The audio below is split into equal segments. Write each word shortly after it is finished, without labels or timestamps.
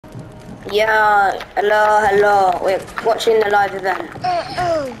Yeah, hello. We're watching the live event.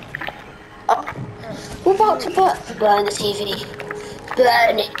 Oh, we're about to burn the TV.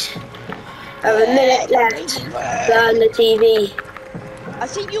 Burn it. I have a minute left. Burn the TV. I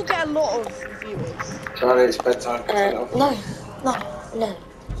think you'll get a lot of viewers. Charlie, it's bedtime. No.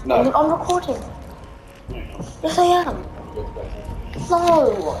 I'm recording. Yes, I am.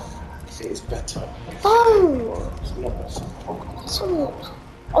 No. See, it's bedtime. No. It's not bedtime. It's not.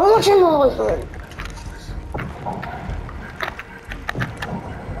 I'm watching the live event.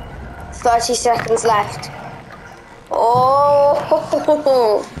 30 seconds left. Oh.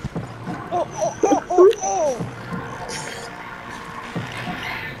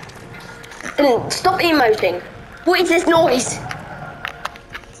 Stop emoting. What is this noise?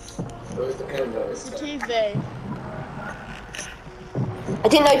 Where's the camera? It's the TV. I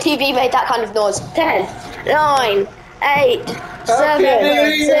didn't know TV made that kind of noise. 10, 9, 8, 7,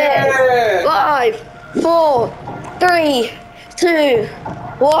 6, 5, 4, 3, 2,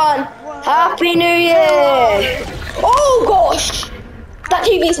 1. Happy New Year! Oh gosh! That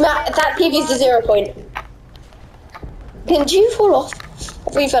TV's the 0 point. Did you fall off?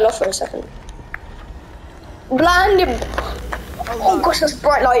 I thought you fell off for a second. Bland. Oh gosh, that's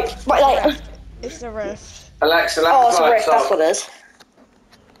bright light. Bright light. It's the rift. Alexa, Oh, it's a lights rift, that's off. what it is.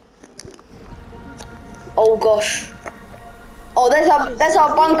 Oh gosh. Oh, there's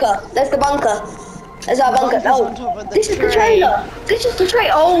our bunker. There's the bunker. There's our bunker. Oh, this is the trailer. This is the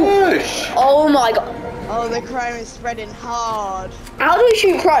trailer. Oh my god. Oh, the crime is spreading hard. How do you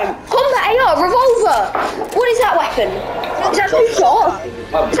shoot crime? Combat AR, revolver. What is that weapon? Is that 2-shot?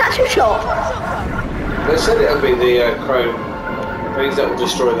 Is that 2-shot? They said it'll be the chrome things that will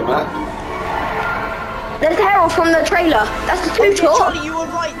destroy the map. There's the herald from the trailer. That's the 2-shot. Charlie, you were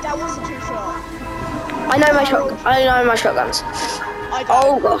right. That was a 2-shot. I know my shotguns.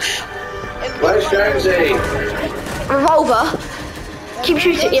 Oh gosh. Where's Jonesy? Revolver. Keep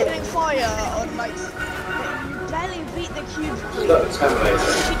shooting it. Fire on like. You barely beat the cube. It's like the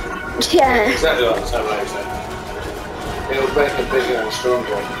Terminator. Yeah. Exactly like the Terminator. It'll make a bigger and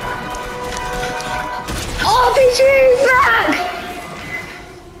stronger. RPG back!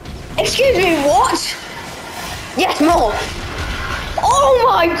 Excuse me, what? Yes, more. Oh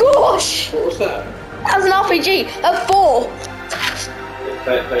my gosh! What was that? That was an RPG. A 4.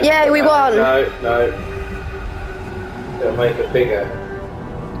 Yeah, we won. No. It'll make it bigger.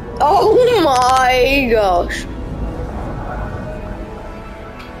 Oh my gosh.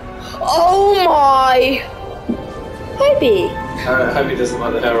 Oh my. Maybe. I hope he doesn't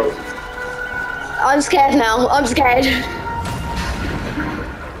like the Herald. I'm scared now. I'm scared.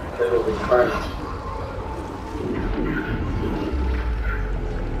 They will be crazy.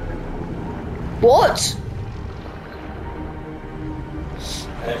 What?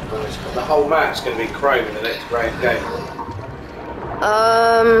 The whole map's going to be chrome in the next game.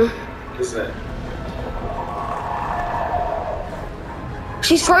 Isn't it?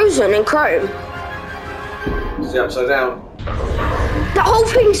 She's frozen in chrome. Is it upside down? The whole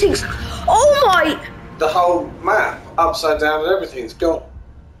thing sinks. Oh my! The whole map upside down and everything's gone.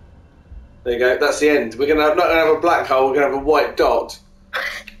 There you go. That's the end. We're not going to have a black hole. We're going to have a white dot.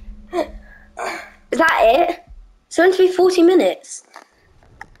 Is that it? It's meant to be 40 minutes.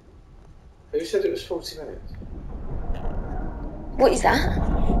 Who said it was 40 minutes? What is that?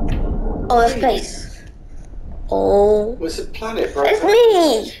 Oh, that's space. Oh. Well, it's a planet broken It's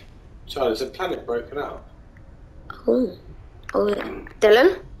me! Charlie, it's a planet broken up. Oh. Oh, yeah.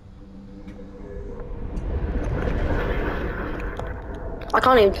 Dylan? I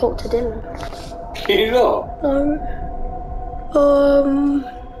can't even talk to Dylan. Can you not? No.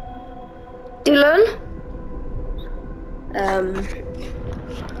 Dylan?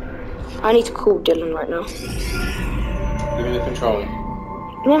 I need to call Dylan right now. Give me the controller.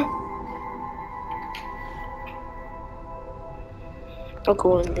 Yeah. I'll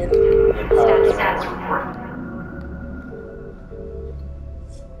call him then.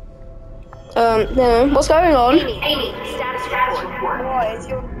 Dylan, what's going on? Amy, status report. What is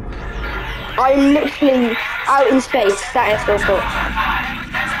your? I'm literally out in space. Status report.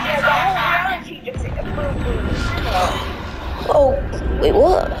 Yeah, the whole reality just exploded. Oh, wait,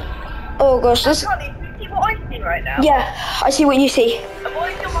 what? Oh gosh, this. Charlie, can you see what I see right now? Yeah, I see what you see. And why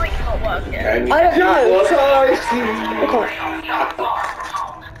is your mic not working? I don't know.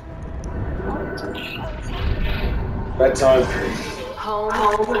 Bedtime.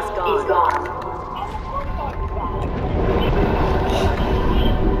 Home is gone.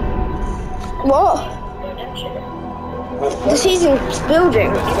 What? The season's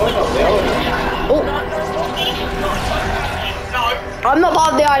building. Oh. I'm not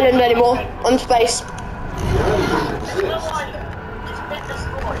part of the island anymore. I'm space.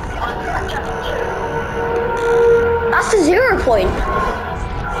 That's a 0 point.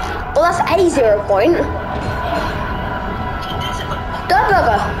 Well, that's a 0 point. Dirt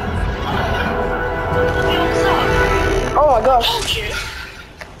burger. Oh my gosh.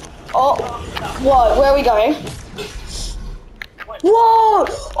 Oh, what? Where are we going? Whoa!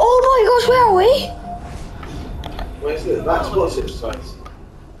 Oh my gosh, where are we? Where's it? That's what's its place.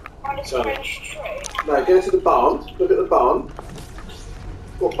 No, go to the barn. Look at the barn.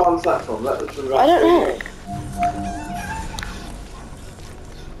 What barn's that from? That was from I don't know.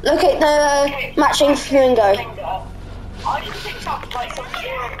 Locate the matching flamingo. I just picked up like some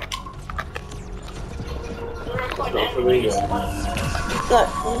Not flamingo. No.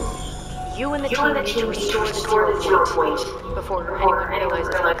 You and the team need to restore the 0 point before anyone realizes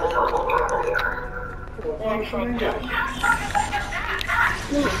the whole.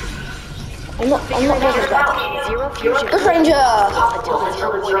 I'm not good at that. Zero fusion. Bush Ranger! Until the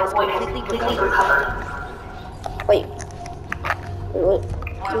 0 point is completely recovered. Wait. Wait.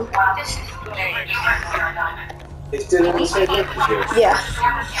 It's Dylan the same level as you. Yeah.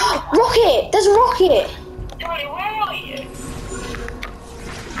 Rocket! There's a rocket! Charlie, where are you?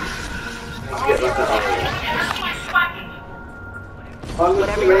 Let's get back up. I'm the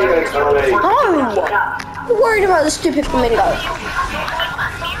flamingo, Charlie. No! I'm worried about the stupid flamingo.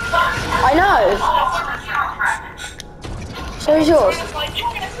 I know. So is yours.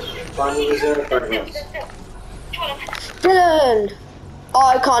 Find the 0 programs. Dylan! Oh,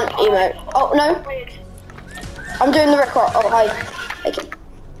 I can't emote. Oh, no. I'm doing the record. Oh, hi. Thank you.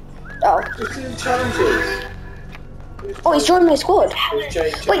 Oh. Just doing challenges. Oh, he's joined my squad. Who's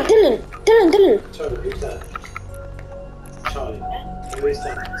Jake? Wait, Dylan! Dylan! Charlie, who's that? Charlie, who is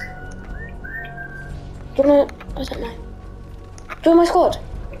that? Do you wanna... I don't know. Join my squad.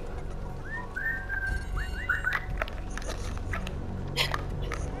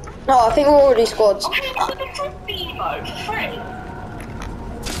 No, I think we're already squads. I'm looking for a Bevo for free.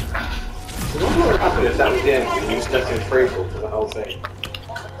 What would happen if that was the end? You just left in free fall for the whole thing.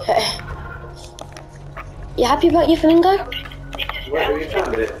 You happy about your flamingo? Where have you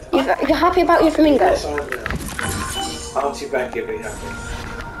found it? You're happy about your flamingo? Yes, I am now. Aren't you back here, be happy?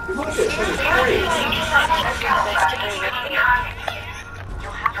 You might get 23.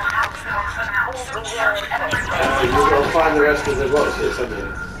 You've got to find the rest of the boxes, haven't you?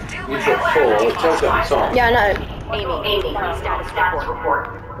 You've got 4. It tells you on top. Yeah, I know. Amy, status report. I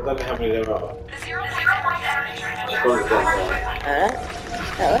don't know how many there are.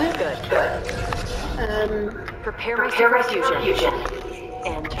 Prepare my super fusion.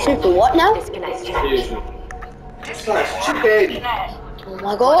 And Super what now? disconnect. Fusion. Nice chicken! Oh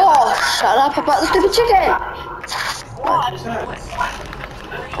my gosh! Shut up about the stupid chicken! What's that?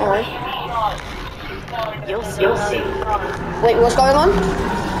 Alright. You'll see. Wait, what's going on?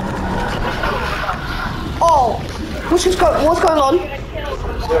 Oh! What's going on?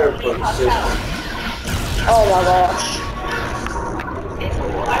 0 points. Oh my gosh.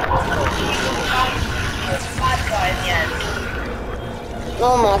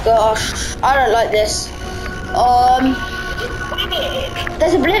 Oh my gosh. I don't like this.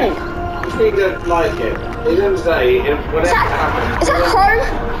 There's a blimp. You don't like it. At the end of the day, whatever happens. Is that Chrome?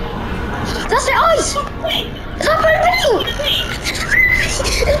 That's the ice! Is that Chrome?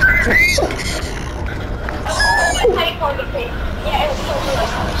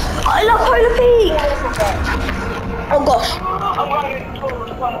 I love Polar Peak! Oh gosh.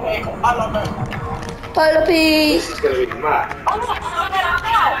 Polar Peak! This is going to be mad.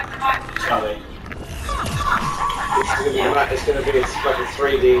 Charlie. This is going to be mad. It's going to be like a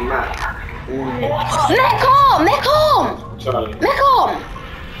 3D map. Mechom! Charlie. Mechom!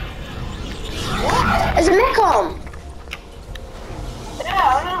 There's a Mechom! Yeah,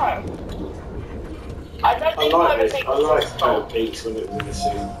 I know. I like this. I like Polar Peaks when it was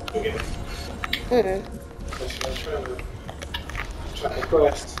in the beginning. Let's try the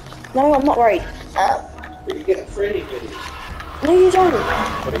quest. No, I'm not worried. But you get free videos. No, you don't.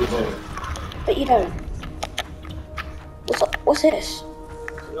 What are you doing? But you don't. What's this?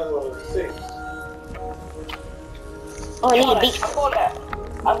 Another one of the things. Oh, I need a beach ball.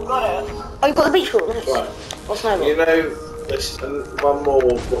 I've got it. Oh, you've got the beach ball. Nice. Right. What's my You know, there's one more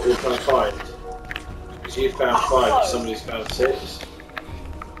what we're trying to find. Because you found 5, somebody's found 6.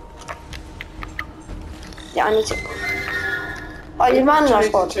 Yeah, I need to. Oh, you man in our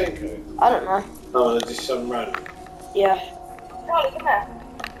squad. Zinchenko? I don't know. Oh, there's just some random. Yeah. Charlie, come here.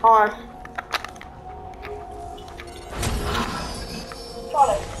 Hi.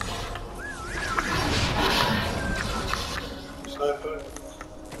 Charlie.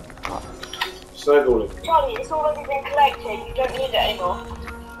 Snowballing. Charlie, it's already been collected. You don't need it anymore.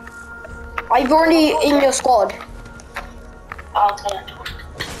 I've already in your squad. Okay.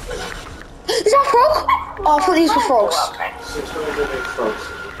 Is that a frog? Oh, I thought these were frogs. 600 frogs.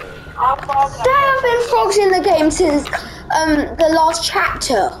 There have been frogs in the game since the last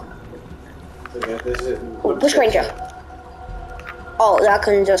chapter. Okay, this is Oh, bush ranger. Oh, that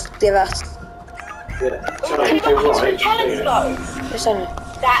can just give us. Yeah. Charlie, you're right. Telescope. Just a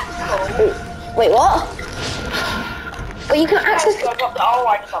That's cool. Wait, what? Well, you can access. Telescope up the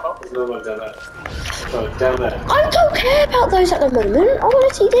alright tunnel. There's no one down there. Charlie, down there. I don't care about those at the moment. I want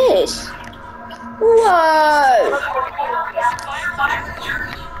to see this. Whoa!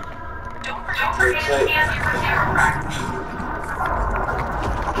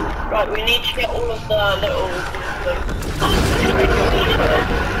 Right, we need to get all of the little.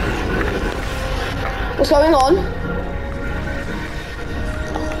 What's going on?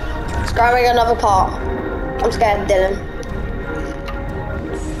 It's grabbing another part. I'm scared, Dylan.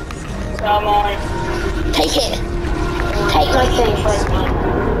 So am I. Take it. Take my things.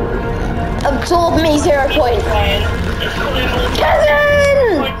 Absorb me 0 point. It's calling all the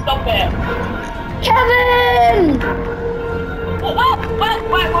Kevin! point. Stop it. Kevin! What?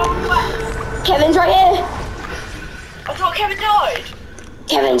 Kevin's right here. I thought Kevin died.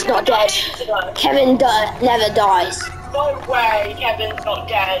 Kevin's not dead. Kevin never dies. No way, Kevin's not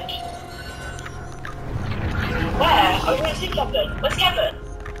dead. Where? I didn't see Kevin. Where's Kevin?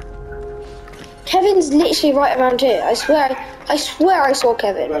 Kevin's literally right around here. I swear I saw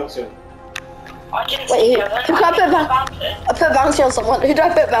Kevin. Bouncing. I didn't Wait, see who Kevin. can I put I put bounty on someone. Who do I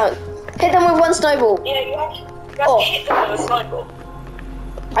put bounty? Hit them with one snowball. Yeah, you have to Oh. hit them with a snowball.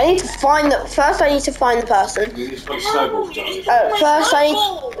 I need to find the first. I need to find the person. You just want snowballs, Charlie. First I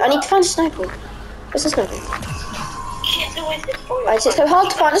need to find a snowball. Where's the snowball? Shit, the where's this boy? Why is it so hard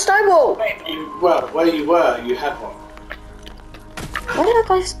to find a snowball? Well, where you were, you had one. Where did I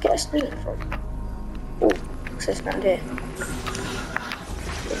guys get a snowball from? Oh, what's this around here?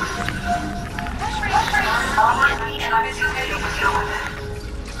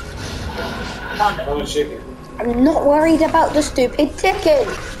 I'm a chicken. I'm not worried about the stupid ticket.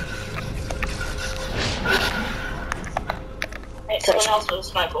 Hey, someone else with a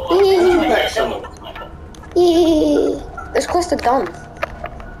snowball. Yeah. Let's quest a gun.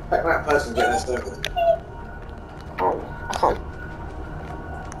 Back that person getting a snowball. Oh, I can't.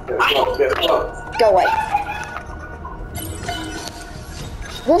 Get the clock. Go away.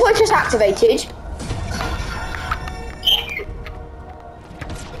 What have I just activated?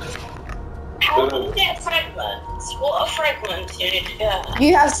 How do you get fragments? What are fragments you need to get?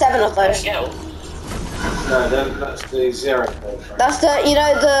 You have 7 of those. Go. No, that's the 0 code. That's the, you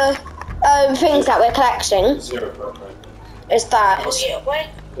know, the things that we're collecting. 0 code, right? It's that. Oh, yeah, wait.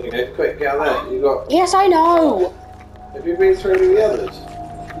 There you go, quick, get out there. You got. Yes, I know. Have you been through any of the others? I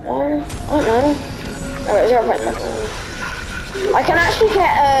don't know. Oh, 0 point. I can actually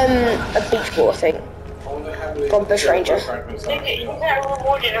get a beach ball, I think. From Bush Ranger. Wait,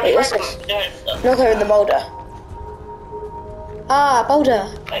 what's this? Knock over the boulder. Ah, boulder.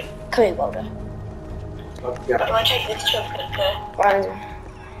 Wait. Come here, boulder. Do I take this chocolate here? Right.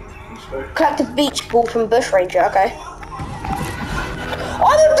 Collect a beach ball from Bush Ranger, okay.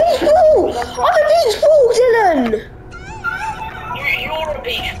 I'm a beach ball! I'm a beach ball, Dylan! You're a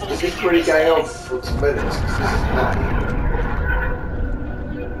beach ball. This is really going on for 2 minutes.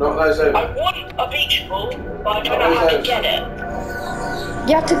 Not those over. I want a beach ball, but I don't know how to get it.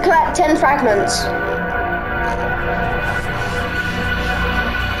 You have to collect 10 fragments.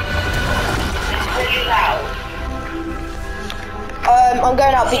 It's really loud. I'm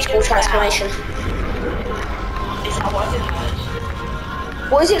going out beach ball transformation. Is that what it is?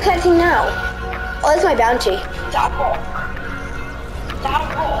 What is it collecting now? Oh, that's my bounty. Is that a rock? Is that a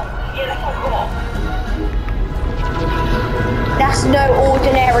rock? Yeah, that's a rock. That's no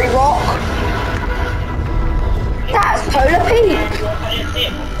ordinary rock. That's Polar Peak. I didn't see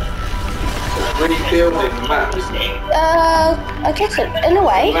it. Rebuilding maps. I guess in a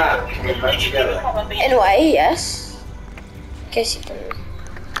way. Map coming back together. In a way, yes. Guess you can.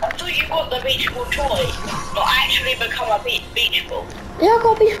 I thought you got the beach ball toy, not actually become a beach ball. Yeah, I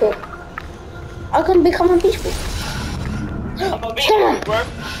got a beach ball. I can become a beach ball. I'm a beach Come ball, on. bro.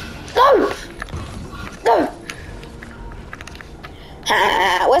 Go! Go!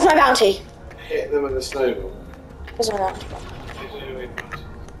 Ah, where's my bounty? Hit them with a snowball. Where's my bounty?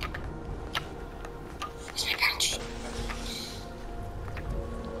 Where's my bounty?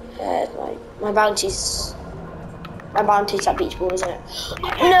 My bounty's... My bounty's at beach ball, isn't it? Just trying to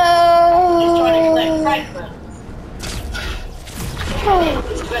collect No! fragments.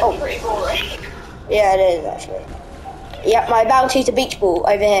 Oh. Pretty boring. Yeah, it is actually. Yep, my bounty's a beach ball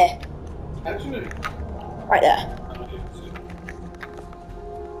over here. How do you know? Right there.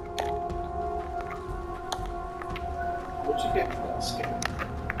 What did you get from that skin?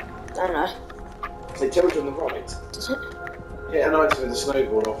 I don't know. It tells you on the right. Does it? Hit an item with a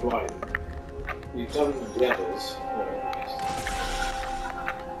snowball offline. You've done the others.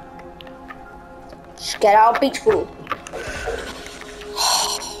 Just get out beach ball.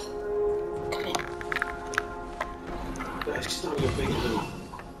 Come in. That's still your big move.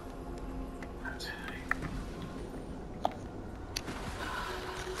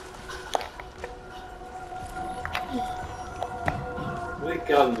 Big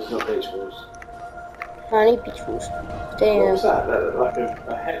guns, not beach balls. I need beach balls. Damn. What was that? That like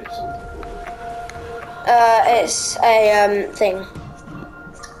a head or something? It's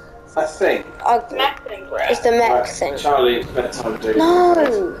a thing. A thing? Nothing, bro. It's the mech Right, thing. Charlie, it's bedtime, dude. No,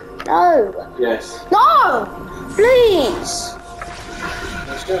 no, Yes. no! Please,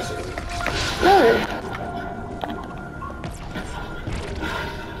 Let's go to it. no.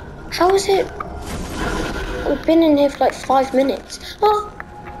 How is it? We've been in here for like 5 minutes. Oh,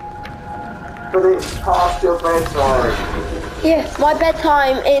 But it's past your bedtime. yeah, my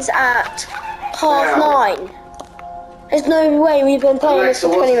bedtime is at 9:30. There's no way we've been playing this Alexa,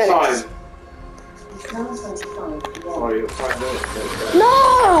 for 20 what's the minutes. time? Oh, you're 5 minutes.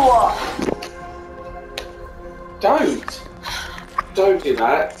 No! Don't do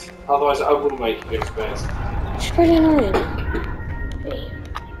that. Otherwise, I will make you go to bed. It's pretty annoying.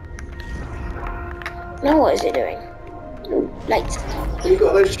 Now what is it doing? Late. You've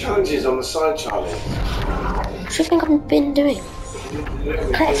got those challenges on the side, Charlie. What do you think I've been doing?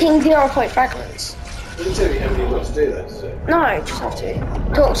 Collecting 0-point fragments. It doesn't tell you how many you've got to do that, does it? No, I just have to.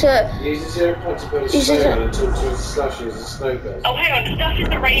 Talk to... Use the 0 point to build a Use it. snowman and talk to a slushy as a snowbird. Oh, hang on, stuff is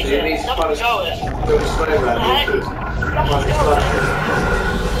the So you razor. need to Stuff find is going. build a snowman and you could find a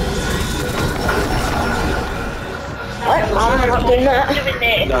slushy. What? I'm not doing that. Doing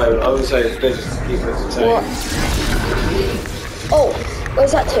this. No, I would say it's better to keep it entertained. What? Oh,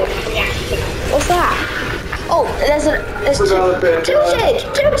 where's that to? What's that? Oh, there's Put on a bit of tilted!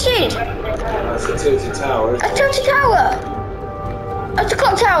 That's a tilted tower, A isn't it? tilted tower! That's a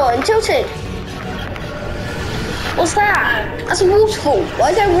clock tower and tilted. What's that? That's a waterfall. Why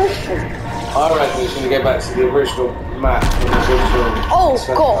is there a waterfall? I reckon it's going to go back to the original map. The original Oh,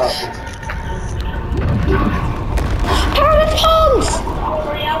 gosh. Paradise Palms!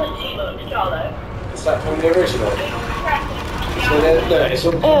 Reality looks, Charlie. Is that from the original? So no, it's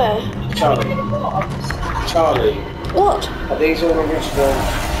all Charlie. Charlie, What? are these all original?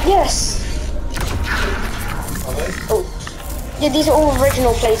 Yes. Are they? Oh. Yeah, these are all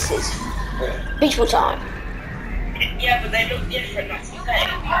original places. Yeah. Beachful time. Yeah, but they look different, that's the thing.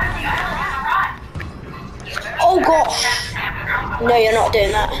 Oh gosh. No, you're not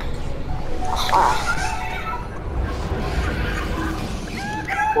doing that. Ah.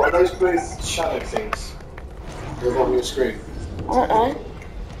 What are those blue shadow things? They're on your screen. I don't know.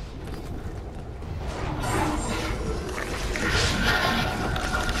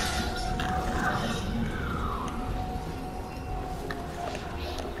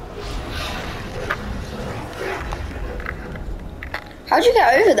 How'd you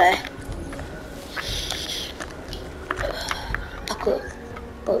get over there? Okay.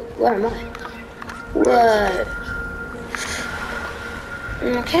 Oh, where am I? Whoa.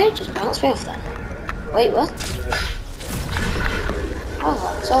 Okay, just bounce me off then. Wait, what?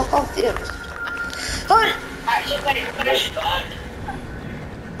 Oh, so confused. Oh! Activate flashback.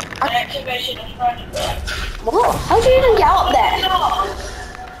 Activation of flashback. What? How did you even get up there? No,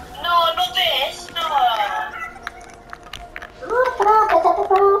 not this, no.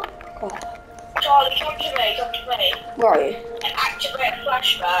 Charlie, come to me. Where are you? And activate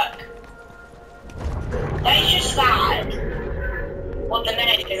flashback. That is just sad. What the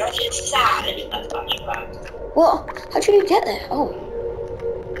name is, that's just sad, that flashback. What? How did you get there? Oh.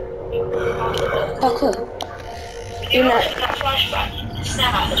 Oh, cool. You know, know- that flashback, it's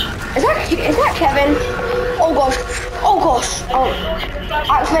sad. Is that Kevin? Oh gosh. Oh gosh. Oh.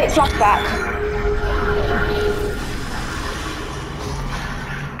 Activate flashback.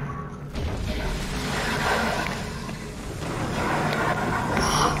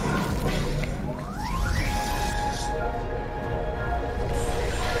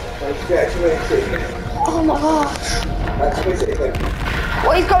 Oh my gosh.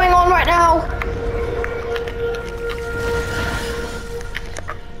 What is going on right now?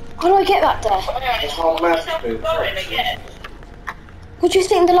 How do I get back there? What do you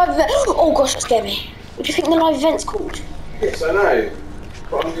think the live event? Oh gosh, that scared me. What do you think the live event's called? Yes, I know.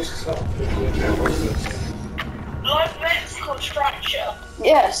 But I'm just not. Live events called structure.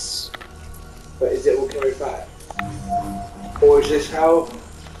 Yes. But is it all coming back? Or is this how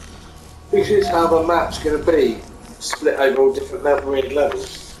the map's going to be? Split over all different weird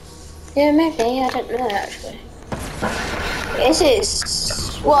levels? Yeah, maybe. I don't know actually. This is.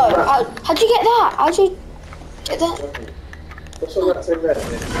 Whoa! How'd you get that? How'd you get that? What's on that thing there?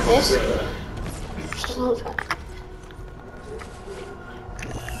 This.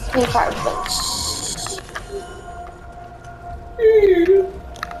 New characters.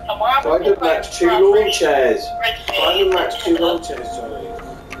 Why did match 2 lawn chairs? Why did match 2 lawn chairs, Charlie?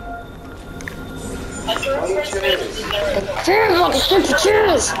 Chairs, look, stupid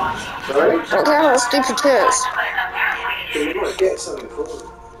chairs! Sorry? Don't care about stupid chairs. You might get something for them.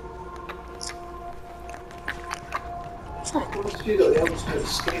 What if you got the ultimate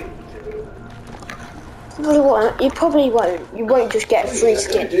skin? You probably won't. You won't just get a free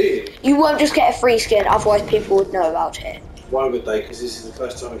skin. You won't just get a free skin, otherwise people would know about it. Why would they? Because this is the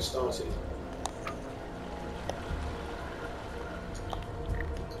first time it started.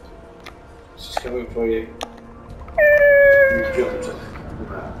 It's just coming for you. You jumped it.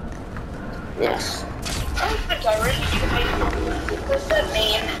 Yes. What's that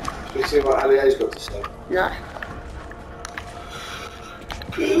mean? Can you see what Alia's got to say? No.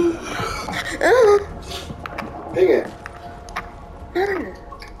 Ping it. No.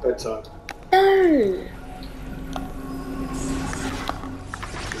 Bedtime. No.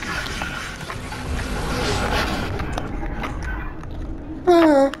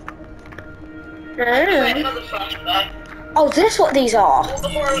 Wait, another flashback. Oh, this what these are? The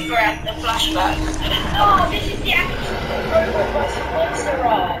photograph, the flashback. Oh, this is the actual robot versus monster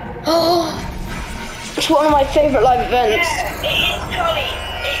ride. Oh, it's one of my favourite live events. Yeah, it is, Charlie.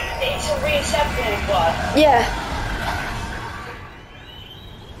 It's a reassembled one. Yeah.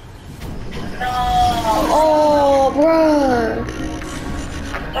 No. Oh, bro.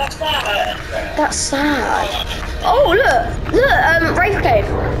 That's sad. That's sad. Oh, look, Wraith Cave.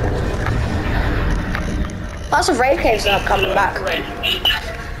 Lots of Wraith Caves are coming back.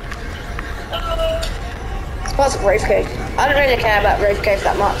 Lots of Wraith Cave. I don't really care about Wraith Cave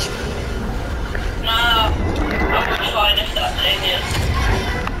that much. No, I'm fine if that thing is.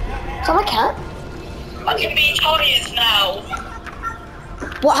 Is that my cat? I can be tires now.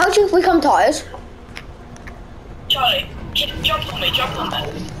 What, how'd you become tires? Charlie, jump on me, jump on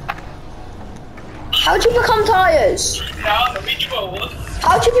me. How'd you become tires? Now I'm a ritual.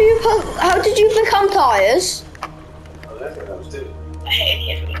 How did you become tires? I don't think that was doing.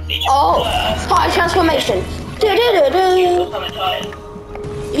 Oh, tire transformation.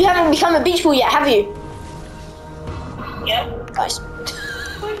 You haven't become a beach ball yet, have you? Yep. Nice.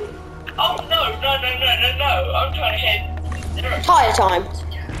 Oh no, I'm trying to hit. Tire time.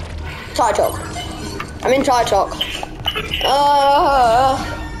 Tire talk. I'm in tire talk.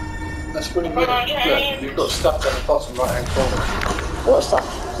 That's pretty good. Look, you've got stuff down the bottom right hand corner. What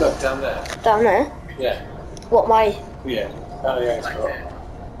stuff? Look, down there. Down there? Yeah. What, my... Yeah, Alia's got.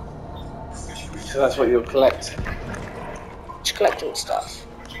 So that's what you'll collect. Just collecting stuff.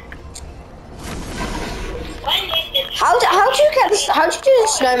 How do you get this? How do you do the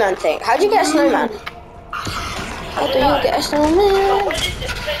snowman thing? How do you get a snowman? How do you get a snowman?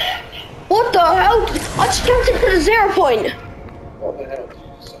 What the hell? I just jumped into the 0 point. What the hell did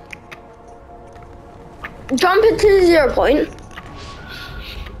you say? Jump into the 0 point.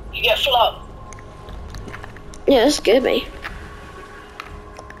 You get float. Yeah, that scared me.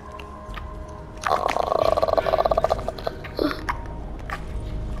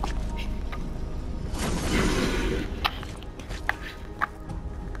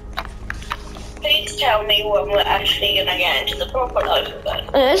 Please tell me when we're actually gonna get into the proper live event.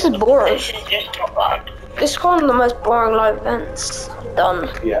 Yeah, this is boring. This is just not fun. This is one of the most boring live events I've done.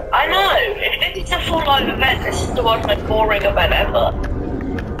 Yeah. I know. If this is a full live event, this is the one most boring event ever.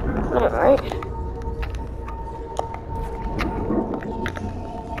 Alright.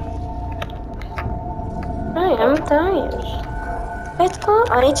 I am tired. It's corn.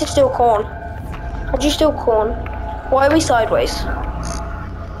 I need to steal corn. How'd you steal corn? Why are we sideways?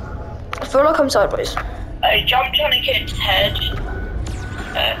 I feel like I'm sideways. I jumped on a kid's head.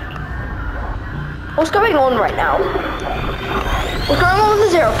 What's going on right now? What's going on with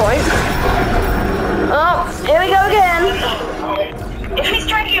the 0 point? Oh, here we go again. If he's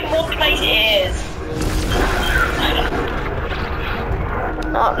trying to get more places, it is.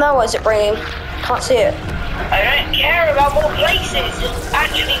 Oh, now what is it bringing? Can't see it. I don't care about more places. Just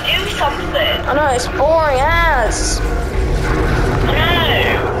actually do something. I know, it's boring as. I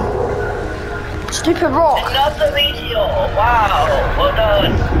know. stupid rock. Another meteor. Wow. Well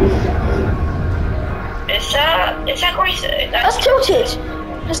done. Is that crazy? That's tilted.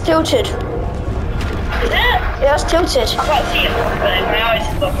 That's tilted. Is it? Yeah, that's tilted. I can't see it properly. My eyes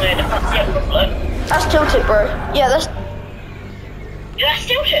are bubbling. I can't see it properly. That's tilted, bro. Yeah, that's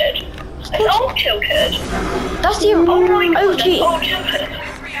Tilted. It's all tilted. that's the Oh my god, OG. it's all tilted.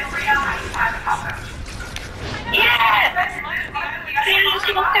 Yeah!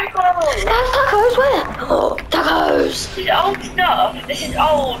 Tacos, where? Oh, tacos. This is old stuff. This is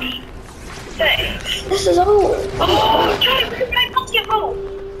old things. This is old. Oh, Johnny, we can play basketball.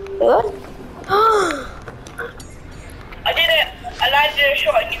 What? I did it. I landed a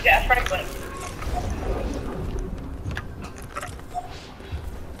shot and you get a fragment.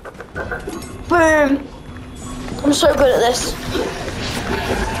 Boom. I'm so good at this.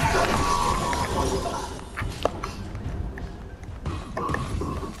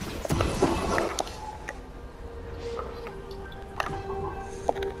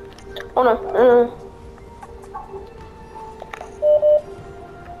 Oh no.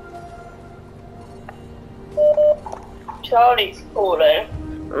 Charlie's calling.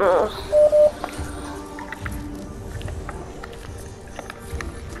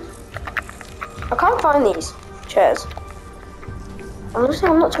 I can't find these chairs. Honestly,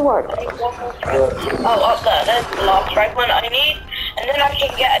 I'm not too worried. Oh, up there. There's the last fragment I need. And then I can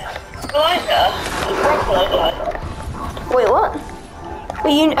get a glider. A proper glider. Wait, what?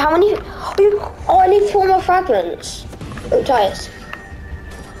 Wait, how many? Oh, I need 4 more fragments. Oh, tires.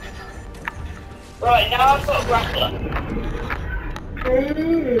 Right, now I've got a grappler.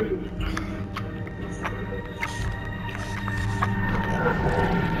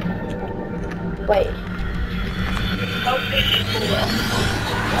 Wait. How big is it?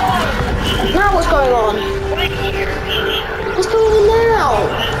 Now what's going on? What's going on now?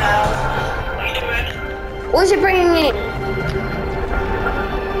 What are you doing? What is it bringing in?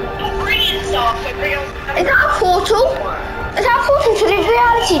 Bringing stuff. Is that a portal? Is that a portal to the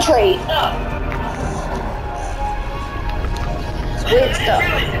reality tree? No. It's weird stuff.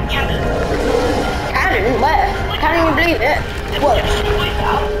 Cannon? Where? Can't even believe it. What?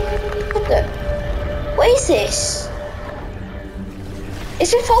 What the? What is this?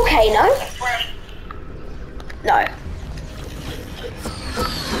 Is it a volcano? No.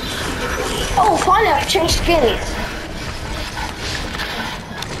 Oh, finally I've changed skins.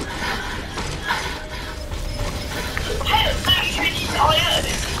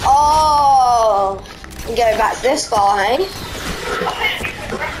 Oh, I'm going back this far, hey?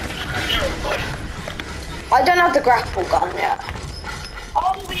 I don't have the grapple gun yet.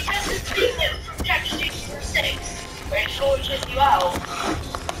 Oh, we have this thing from Chapter 6, where it launches you out.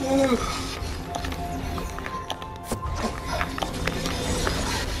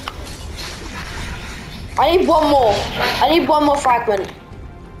 I need one more. I need one more fragment.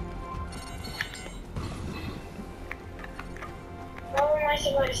 How am I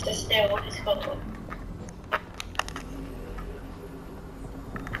supposed to steal what it's called?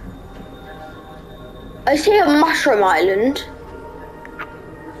 I see a mushroom island.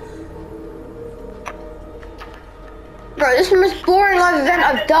 Bro, this is the most boring live event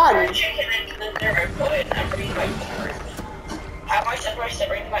I've done. Chicken into the 0 point and bring it back to the roof. How am I supposed to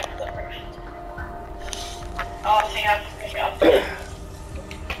bring it back to the roof? Oh, I think I've picked it up.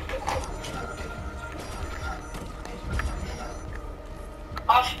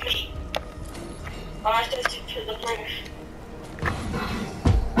 After me. How am I supposed to the roof?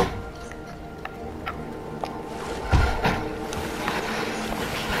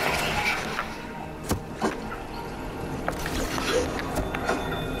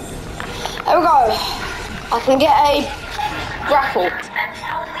 There we go. I can get a grapple.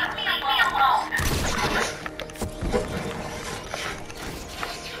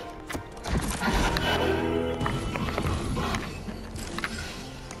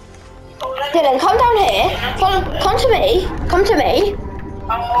 Dylan, come down here. Come to me. Come to me.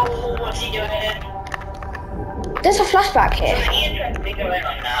 Oh, what's he doing? There's a flashback here. Something interesting going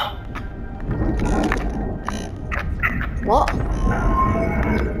on now. What?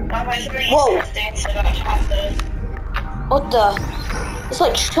 Whoa. Whoa. What the? It's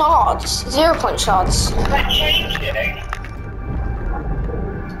like shards. 0 point shards. That changing.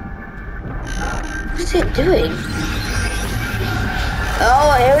 What is it doing?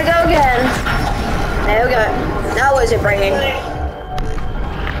 Oh, here we go again. There we go. Now what is it bringing?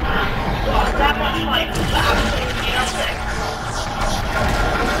 That much light for absolutely nothing.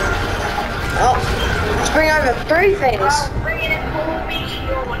 Oh, let's bring over 3 things. Bringing in full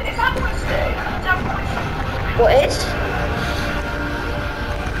meteor. Is that Wednesday? Is that Wednesday? What is?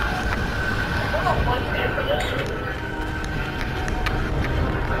 What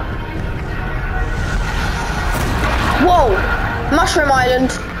Whoa! Mushroom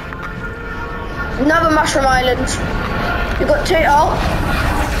Island. Another Mushroom Island. You got two. Oh.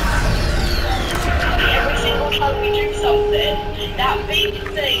 Every single time we do something, that big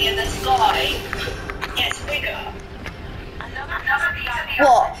thing in the sky gets bigger.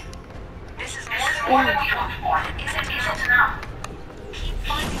 What? This is more than we hoped for. Isn't enough. Keep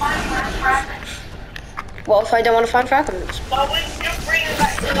finding fragments. What if I don't want to find fragments? But we can bring it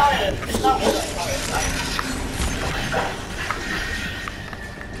back to the island. It's not what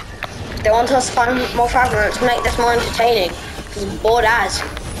They want us to find more fragments to make this more entertaining. Because I'm bored as.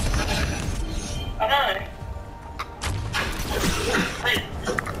 I know.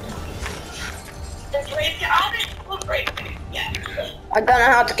 There's Rave Cave. I think we'll Rave Cave. Yeah. I don't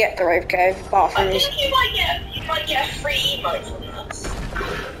know how to get to Rave Cave, apart from I this. think you might get a free emote from us.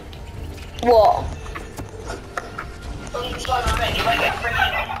 What? On the side of it, you might get a free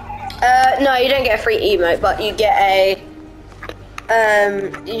emote. No, you don't get a free emote, but you get a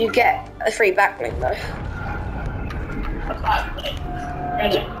free backlink though. Exactly.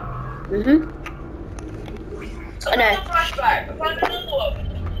 Ready? Mhm. I know. Flashback. I found another one.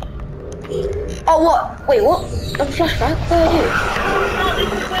 Oh, what? Wait, what? A flashback? Where are you?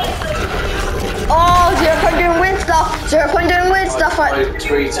 Oh, 0 Point doing weird stuff. 0 Point doing weird stuff. I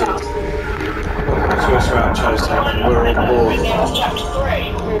tweeted. Swiss round chose to we're on board. Chapter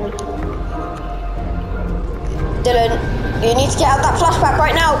 3. Dylan, you need to get out that flashback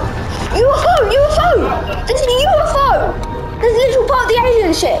right now. UFO! UFO! This is a UFO! There's a little part of the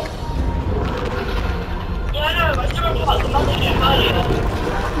alien ship. Yeah, I know. I saw a part of the mothership earlier.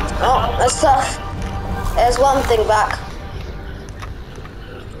 Oh, that's tough. There's one thing back.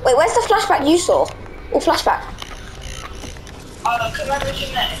 Wait, where's the flashback you saw? Oh, flashback.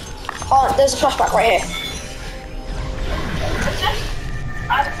 Commemoration name. Oh, there's a flashback right here.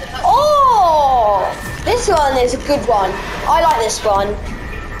 Oh! This one is a good one. I like this one.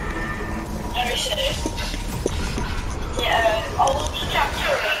 Yeah, I'll be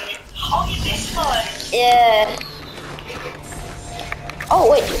capturing. I'll get this one. Yeah. Oh,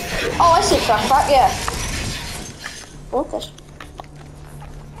 wait. Oh, I see flashback, yeah. What this?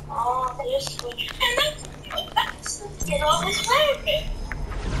 Oh, this one. And that's get all this way.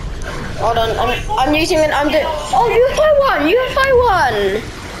 Hold on, I'm using it, I'm doing... Oh, UFO 1!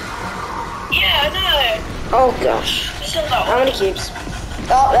 Yeah, I know. Oh, gosh. Still that How one. many cubes?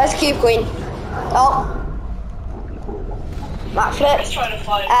 Oh, there's a cube queen. Oh. Map flip. Let's try to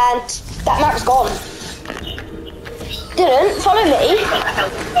find. And that map's gone. Dylan, follow me.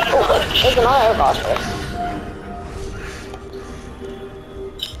 Oh, there's an IO card here.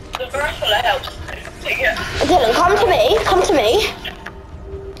 The first one helps. Yeah. Dylan, come to me.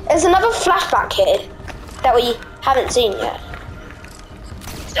 There's another flashback here that we haven't seen yet.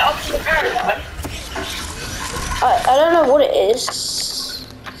 Is it up to the paradigm? I don't know what it is.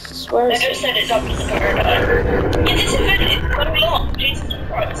 Where They is just it? said it's up to the paradigm. It is invented. What a lot. Jesus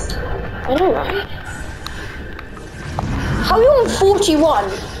Christ. I know, right? How are you on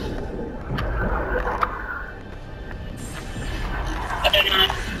 41? I don't know.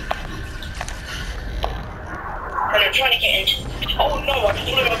 And I'm trying to get into. Oh no, I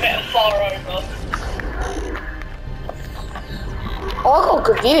flew a bit far over. Oh, I got a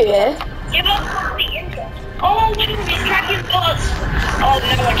good view here. Give up the interest. Oh, look at these tracking parts. Oh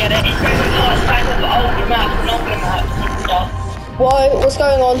no, I get it. It's moving parts back of older maps and older maps and stuff. Why? What's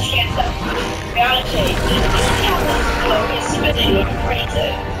going on? Yes, reality. This camera is spinning like crazy.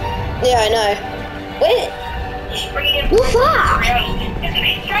 Yeah, I know. Wait, It's bringing what's that? reality.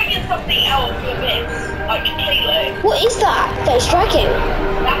 It's dragging something out of the abyss, like completely. What is that? That is striking.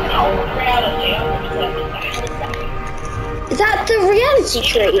 That's an old reality. Is that the reality You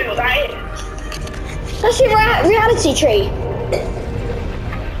tree? know what that is? That's the reality tree.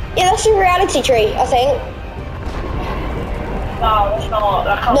 Yeah, that's the reality tree, I think. No, that's not.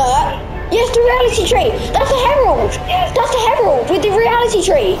 That can't No, yes, the reality tree. That's the herald. Yes. That's the herald with the reality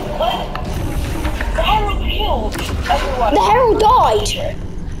tree. What? The herald killed everyone. The herald died.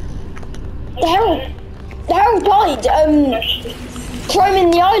 The herald died. Climbing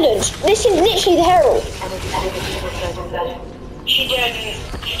the island. This is literally the herald. She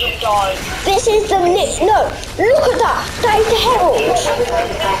didn't die. This is the no. Look at that. That is the herald.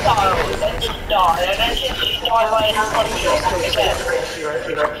 They didn't die. And then she died by an unconscious. And who's that?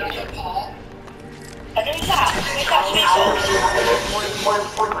 Who's that?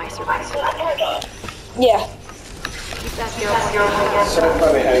 Yeah. So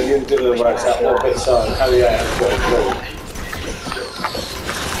funny how you and Dylan worked out what bits are and how you have got it through.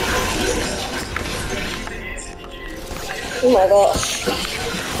 Oh my gosh.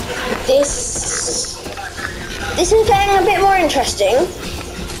 This This is getting a bit more interesting.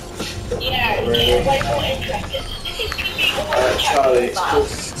 Yeah, it's getting way more interesting. This is going to be all Charlie, it's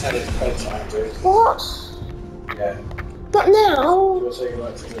close to 10 it's bedtime, dude. What? Yeah. Not now. You want to say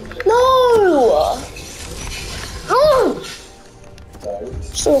goodnight to me? No! Oh! Don't.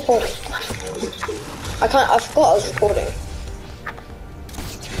 Still recording. I forgot I was recording.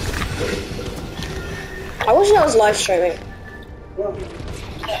 I wish I was live streaming.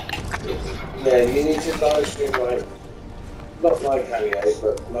 Yeah, you need to live stream like, not like Harry A,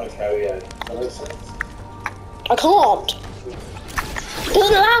 but like Harry A. Does that make sense? I can't. It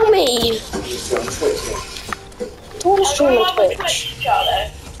doesn't allow me. Just on Twitch now. I don't want to stream on Twitch.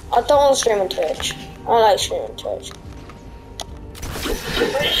 Charlie. I don't want to stream on Twitch. I like streaming on Twitch.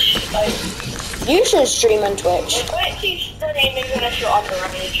 You should stream on Twitch. Twitch is the name is unless you're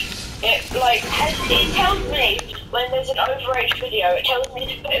underage. It tells me when there's an overage video, it tells me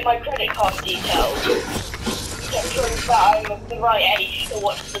to put in my credit card details to prove that I'm of the right age to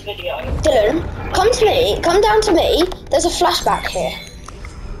watch the video. Dylan, come down to me. There's a flashback here.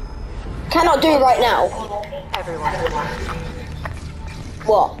 Cannot do right now. Everyone.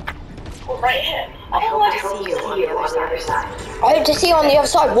 What? Right here. I hope to see you on the other side. I hope to see you on the other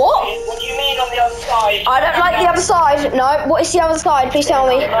side. What? What do you mean on the other side? I don't like the other side. No, what is the other side? Please tell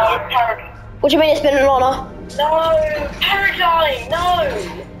me. No, What do you mean it's been an honor? No, Paradigm, no!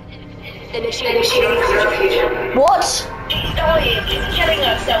 Initiating future. What? She's dying, she's killing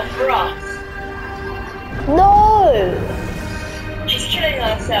herself for us. No! She's killing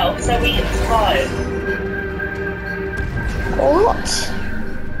herself so we can survive. What?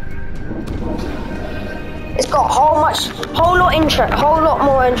 It's got a whole lot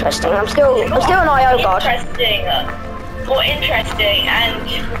more interesting. I'm still an IO guard. More interesting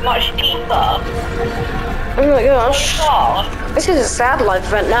and much deeper. Oh my gosh. Oh, This is a sad live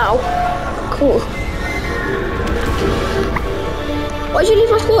event now. Cool. Why'd you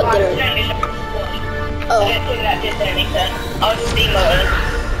leave my squad, Dylan? I Oh. don't think that did anything. I was just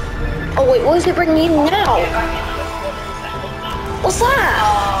demoted. Oh wait, what is it bringing you now? What's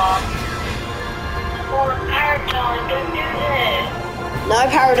that? Or Paradigm, don't do this. No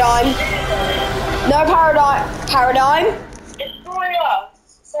paradigm. No paradigm. Paradigm? Destroy us.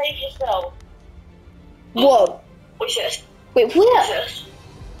 Save yourself. Whoa. What's this? Wait, What's where? this?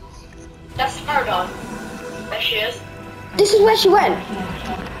 That's the Paradigm. There she is. This is where she went.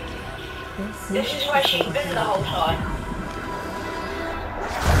 This is where she's been the whole time.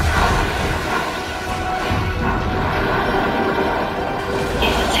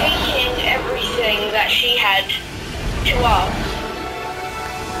 It's taking everything that she had to us.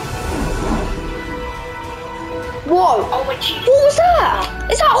 Whoa. Oh, when she... What was that?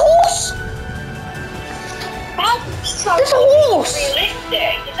 Is that a horse? That's so There's a horse.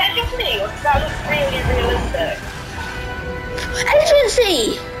 realistic. Is that just me, or does that look really realistic?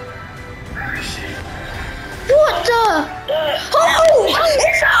 Agency. What the? Oh!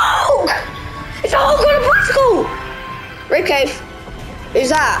 It's a Hulk! It's a Hulk on a bicycle! Rib cave. Who's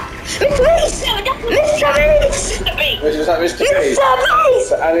that? Mr. Beast! Mr. Beast! Mr. Beast! Which was that Mr. Beast? Mr. Beast!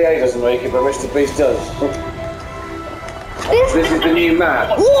 So Ali A doesn't make it, but Mr. Beast does. This is the new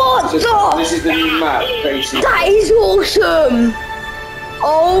map. What This the? is the new map, basically. That is awesome!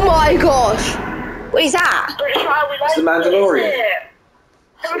 Oh my gosh. What is that? It's the Mandalorian.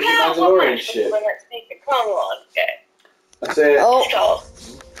 It's the Mandalorian shit. Come on, okay. That's it. Oh.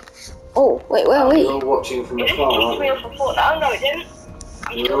 Oh, wait, where are we? We're all watching from It afar, didn't aren't me we? off before. Oh no, it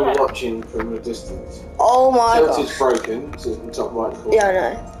didn't. We're all watching from a distance. Oh my Tilt is gosh. broken, so it's in the top right corner. Yeah, I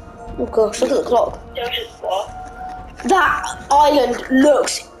know. Oh gosh, look at the clock. Tilted what? That island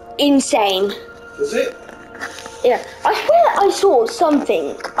looks insane. Is it? Yeah, I swear I saw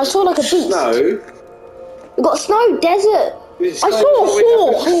something. I saw like a beast. Snow? We got snow, desert. It's I snow saw a before we had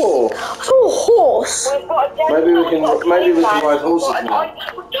horse. before. I saw a horse. We've got a dead Maybe we man, can- we've got a maybe we can caveman, ride horses we've got now. an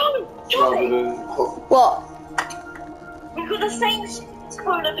Rather Johnny, than... What? we've got the same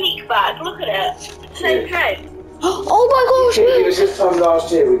Polar Peak bag. Look at it. Same head. Oh my gosh. It was this time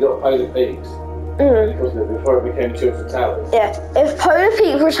last year we got Polar Peaks, Mm. wasn't it? Before it became Two of the Towers. Yeah, if Polar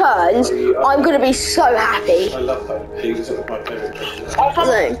Peak returns, I'm gonna be so happy. I love Polar Peaks, it's one of my favourite places. I've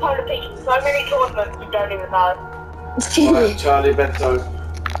Same. had Polar Peak in so many tournaments you don't even know. Right, Charlie Bento.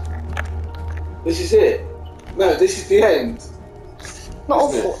 This is it. No, this is the end. Not on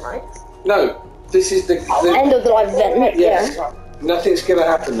Isn't it? Fortnite. No, this is the End of the live event. yes. Yeah. Nothing's gonna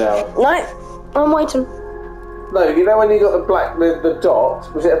happen now. No, I'm waiting. No, you know when you got the black, the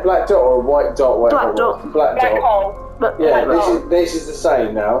dot. Was it a black dot or a white dot? Whatever Black it was? dot. Black Black dot. hole. But Yeah, no, this is the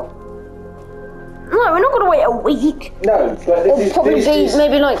same now. we're not gonna wait a week. No, but Or this probably is be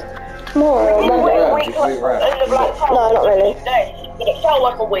maybe like Tomorrow, We Monday. went a Yeah, week just like, move around. in the Black Forest. No, not really. Days, but it felt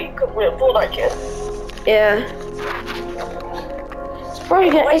like a week because we were Fortnite kids. Yeah. It's probably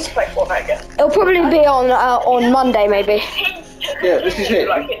Wait gonna, to play Fortnite again. it'll probably be on Monday maybe. Yeah, this is it.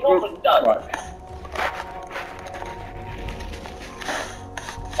 Like it normally does. Right.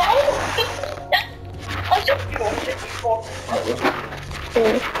 I just watched it before.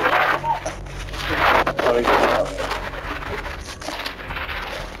 Sorry.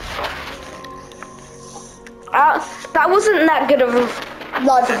 That wasn't that good of a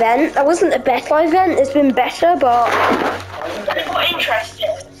live event. That wasn't the best live event. It's been better, but It got interesting.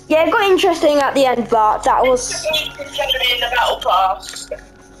 yeah, it got interesting at the end. But that was In the battle pass,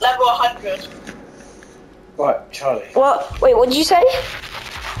 level 100. Right, Charlie. what? Wait, what did you say?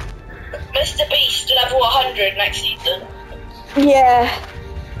 Mr. Beast level 100 next season. Yeah.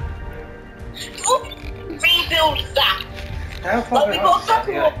 Rebuild that. How far Like we got a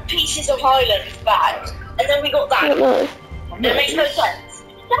couple more pieces of Highlands back, and then we got I don't that. know. And it makes no sense.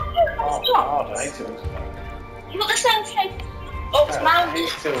 No, it's not. I hate it. You got the same thing. Oh, it's mountain.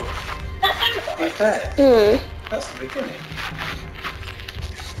 He's still. That's He's there. That's the beginning.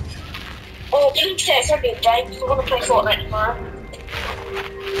 Oh, didn't say it's only a game, because I want to play Fortnite tomorrow.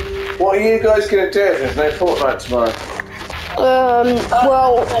 What are you guys going to do if there's no Fortnite tomorrow?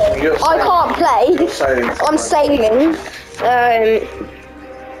 Well, You're I can't play. You're sailing. I'm sailing.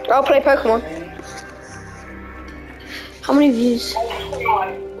 I'll play Pokemon. How many views?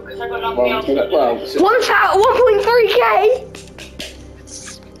 Because I got nothing else to do. Well, 1.3k.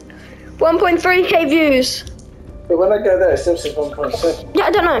 1.3k views. but when I go there, it still says 1.7. Yeah,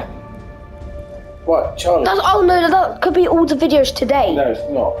 I don't know. What, Charlie? Oh no, that could be all the videos today. No, it's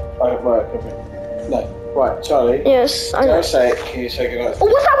not. Oh, right, okay. No. Right, Charlie. Yes, I Can know. I say it? Can you say goodnight? Oh,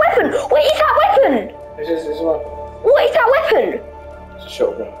 what's that weapon? What is that weapon? It's what? What is that weapon? It's a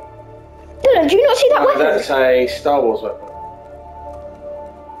shotgun. Dylan, do you not see that weapon? That's a Star Wars weapon.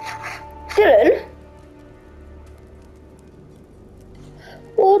 Dylan?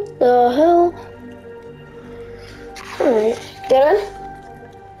 What the hell? Alright. Dylan?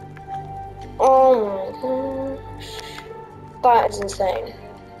 Oh my gosh. That is insane.